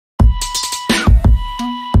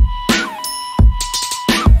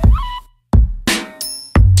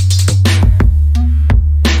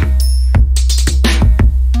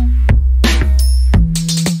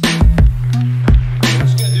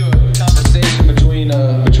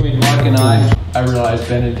I realized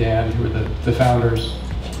Ben and Dan, who were the founders,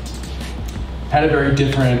 had a very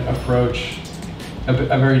different approach, a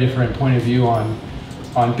very different point of view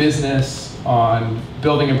on business, on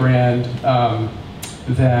building a brand,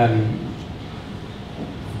 than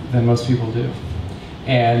most people do.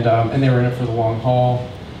 And they were in it for the long haul.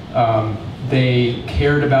 They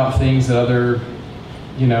cared about things that other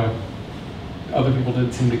people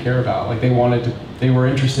didn't seem to care about. Like they were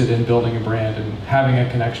interested in building a brand and having a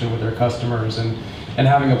connection with their customers and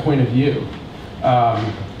having a point of view.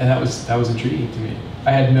 And that was intriguing to me.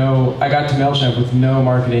 I got to Mailchimp with no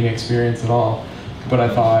marketing experience at all, but I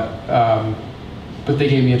thought, but they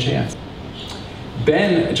gave me a chance.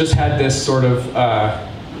 Ben just had this sort of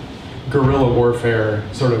guerrilla warfare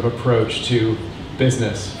sort of approach to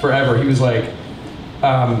business forever. He was like,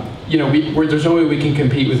 there's no way we can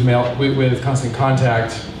compete with Constant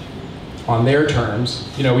Contact on their terms.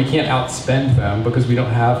 We can't outspend them because we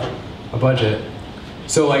don't have a budget.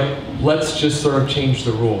 So let's just sort of change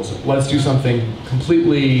the rules. Let's do something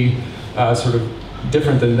completely sort of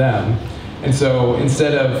different than them. And so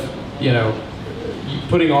instead of,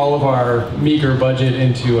 putting all of our meager budget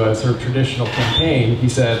into a sort of traditional campaign, he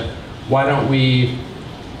said, why don't we,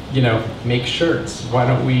 make shirts? Why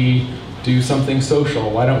don't we do something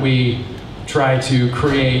social? Why don't we try to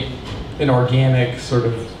create an organic sort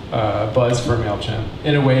of buzz for Mailchimp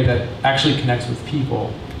in a way that actually connects with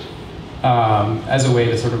people, as a way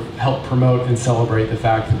to sort of help promote and celebrate the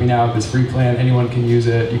fact that we now have this free plan. Anyone can use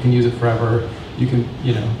it. You can use it forever. You can,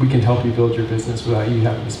 we can help you build your business without you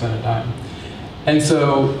having to spend a dime. And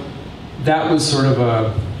so that was sort of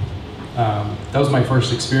that was my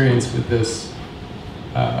first experience with this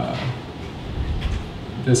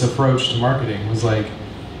this approach to marketing. Was like,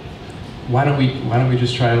 why don't we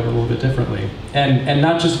just try it a little bit differently, and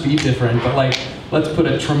not just be different, but let's put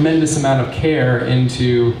a tremendous amount of care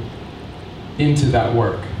into that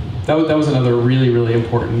work. That was another really, really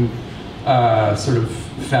important sort of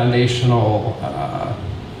foundational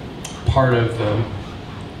part of the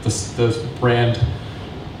brand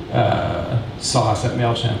sauce at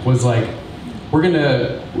Mailchimp. Was like, we're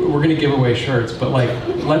gonna give away shirts, but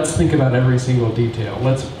let's think about every single detail.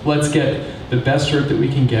 Let's get the best shirt that we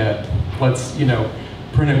can get. Let's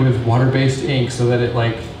print it with water-based ink so that it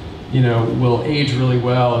will age really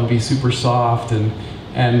well and be super soft, and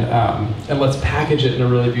let's package it in a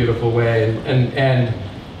really beautiful way. And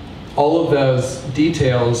all of those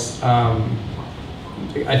details,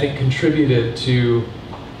 I think, contributed to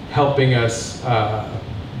helping us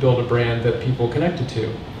build a brand that people connected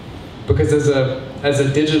to. Because as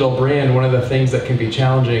a digital brand, one of the things that can be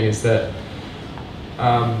challenging is that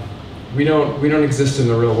we don't exist in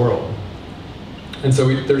the real world, and so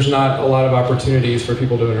there's not a lot of opportunities for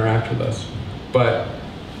people to interact with us. But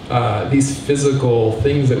these physical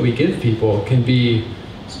things that we give people can be,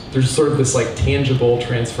 there's sort of this tangible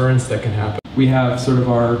transference that can happen. We have sort of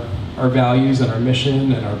our values and our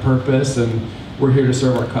mission and our purpose, and we're here to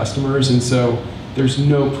serve our customers, and so there's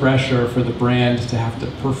no pressure for the brand to have to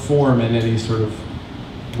perform in any sort of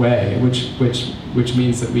way, which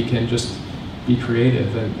means that we can just be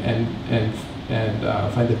creative and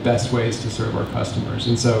find the best ways to serve our customers.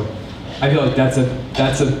 And so I feel like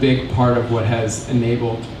that's a big part of what has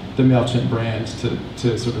enabled the Mailchimp brand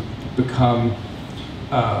to sort of become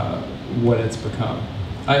what it's become.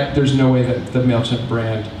 There's no way that the Mailchimp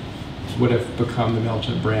brand would have become the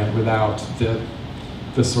Mailchimp brand without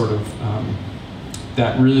the sort of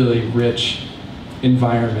that really rich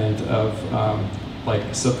environment of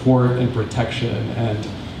support and protection and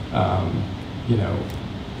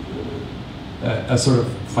a sort of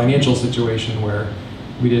financial situation where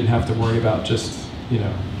we didn't have to worry about just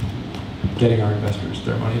getting our investors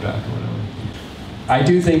their money back or whatever. I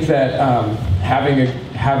do think that having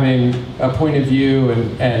a point of view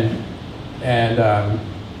and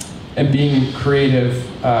being creative,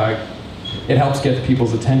 it helps get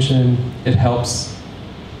people's attention. It helps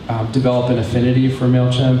develop an affinity for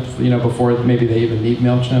Mailchimp, before maybe they even need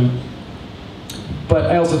Mailchimp.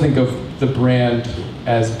 But I also think of the brand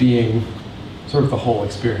as being sort of the whole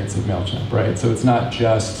experience of Mailchimp, right? So it's not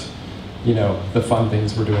just the fun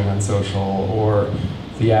things we're doing on social or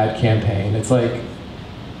the ad campaign. It's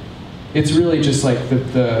really just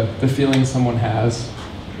the feeling someone has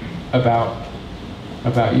about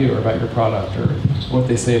you or about your product or what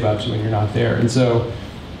they say about you when you're not there. And so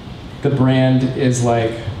the brand is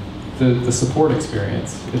like the support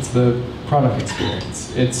experience. It's the product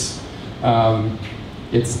experience. It's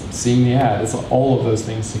seeing the ad. It's all of those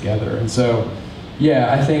things together. And so,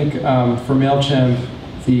 yeah, I think for Mailchimp,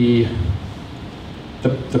 the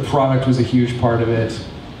product was a huge part of it.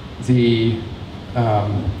 The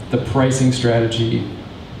the pricing strategy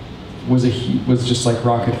was just like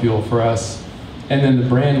rocket fuel for us, and then the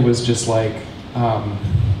brand was just like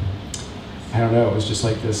I don't know, it was just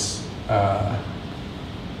like this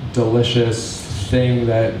delicious thing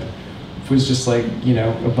that was just like, you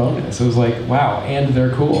know, a bonus. It was like, wow, and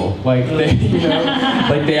they're cool. Like they, you know,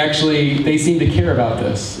 like they seem to care about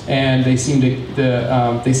this, and they seem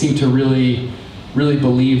to really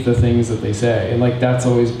believe the things that they say, and like that's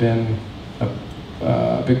always been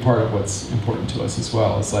a big part of what's important to us as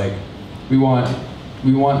well. It's like we want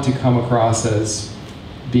to come across as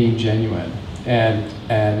being genuine, and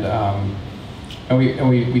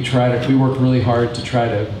we work really hard to try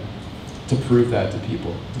to prove that to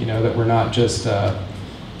people, you know, that we're not just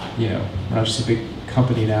you know, we're not just a big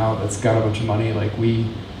company now that's got a bunch of money. Like we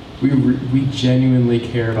genuinely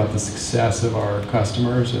care about the success of our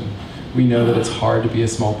customers, and we know that it's hard to be a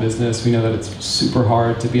small business. We know that it's super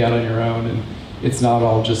hard to be out on your own, and it's not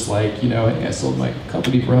all just like, you know, hey, I sold my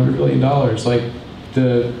company for $100 billion. Like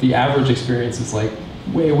the average experience is like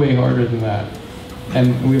way harder than that,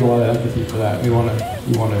 and we have a lot of empathy for that. We want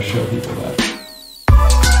to show people that.